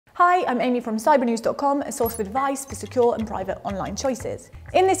Hi, I'm Amy from Cybernews.com, a source of advice for secure and private online choices.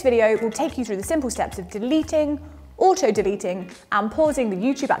 In this video, we'll take you through the simple steps of deleting, auto-deleting, and pausing the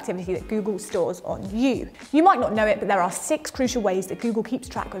YouTube activity that Google stores on you. You might not know it, but there are 6 crucial ways that Google keeps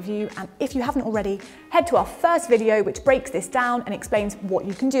track of you, and if you haven't already, head to our first video which breaks this down and explains what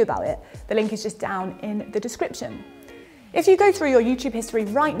you can do about it. The link is just down in the description. If you go through your YouTube history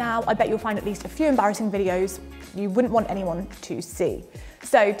right now, I bet you'll find at least a few embarrassing videos you wouldn't want anyone to see.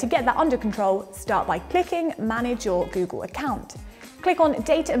 So to get that under control, start by clicking Manage Your Google account. Click on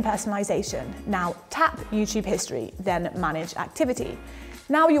Data and Personalization. Now tap YouTube History, then Manage Activity.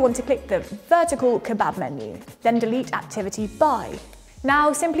 Now you want to click the vertical kebab menu, then delete activity by.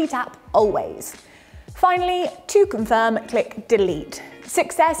 Now simply tap Always. Finally, to confirm, click Delete.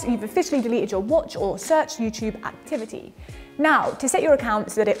 Success, you've officially deleted your watch or search YouTube activity. Now, to set your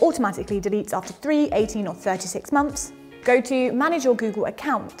account so that it automatically deletes after 3, 18 or 36 months, go to Manage Your Google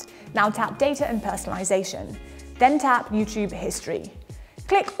account. Now tap Data and Personalization. Then tap YouTube History.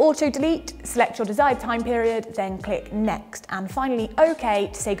 Click Auto Delete, select your desired time period, then click Next, and finally OK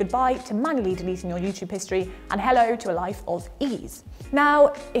to say goodbye to manually deleting your YouTube history and hello to a life of ease.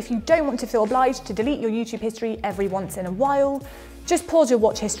 Now, if you don't want to feel obliged to delete your YouTube history every once in a while, just pause your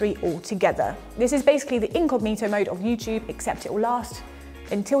watch history altogether. This is basically the incognito mode of YouTube, except it will last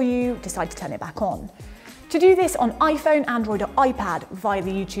until you decide to turn it back on. To do this on iPhone, Android or iPad via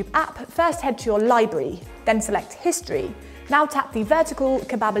the YouTube app, first head to your library, then select History. Now tap the vertical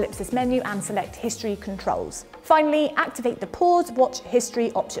kebab ellipsis menu and select History Controls. Finally, activate the Pause Watch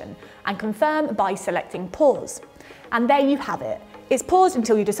History option and confirm by selecting Pause. And there you have it. It's paused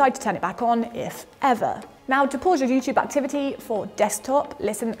until you decide to turn it back on, if ever. Now to pause your YouTube activity for desktop,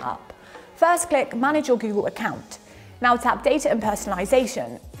 listen up. First click Manage Your Google account. Now tap Data and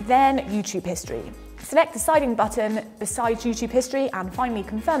Personalization, then YouTube History. Select the siding button besides YouTube History and finally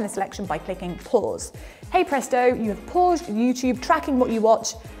confirm the selection by clicking Pause. Hey presto, you have paused YouTube tracking what you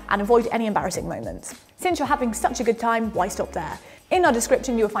watch and avoid any embarrassing moments. Since you're having such a good time, why stop there? In our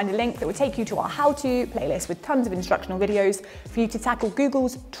description, you'll find a link that will take you to our how-to playlist with tons of instructional videos for you to tackle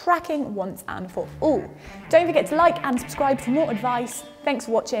Google's tracking once and for all. Don't forget to like and subscribe for more advice. Thanks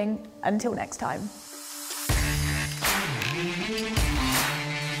for watching. Until next time.